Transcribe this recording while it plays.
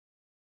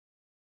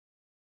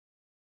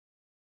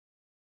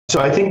So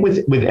I think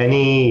with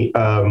any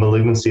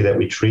malignancy that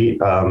we treat,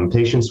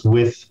 patients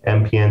with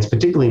MPNs,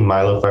 particularly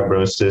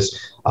myelofibrosis,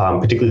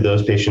 particularly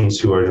those patients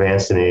who are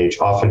advanced in age,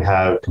 often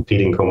have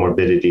competing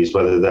comorbidities,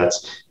 whether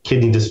that's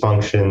kidney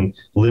dysfunction,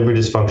 liver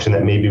dysfunction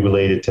that may be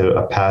related to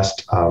a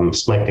past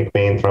splenic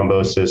vein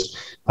thrombosis,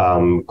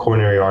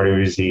 coronary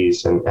artery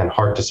disease, and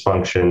heart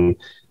dysfunction.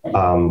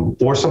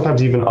 Or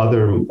sometimes even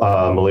other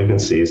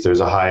malignancies. There's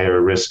a higher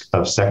risk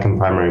of second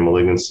primary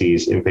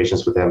malignancies in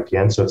patients with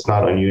MPN, so it's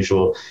not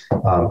unusual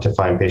to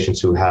find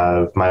patients who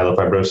have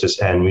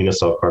myelofibrosis and renal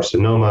cell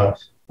carcinoma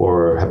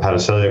or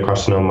hepatocellular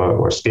carcinoma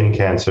or skin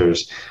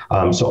cancers.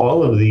 So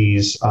all of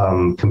these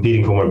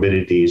competing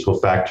comorbidities will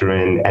factor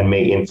in and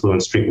may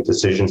influence treatment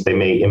decisions. They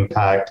may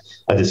impact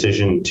a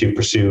decision to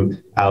pursue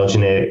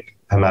allogeneic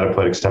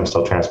hematopoietic stem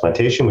cell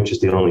transplantation, which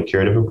is the only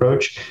curative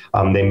approach.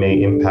 They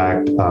may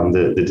impact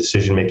the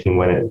decision-making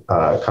when it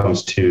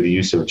comes to the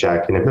use of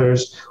JAK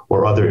inhibitors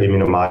or other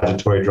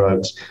immunomodulatory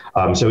drugs.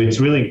 So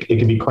it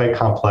can be quite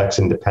complex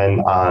and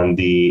depend on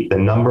the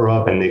number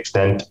of and the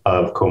extent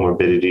of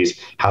comorbidities,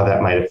 how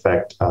that might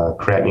affect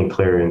creatinine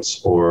clearance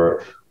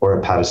or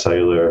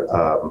hepatocellular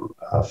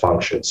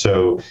function.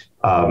 So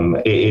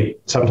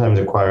it sometimes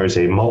requires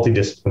a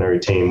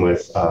multidisciplinary team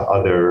with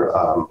other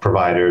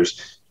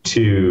providers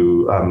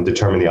to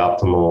determine the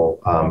optimal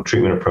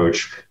treatment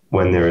approach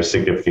when there is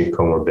significant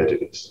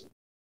comorbidities.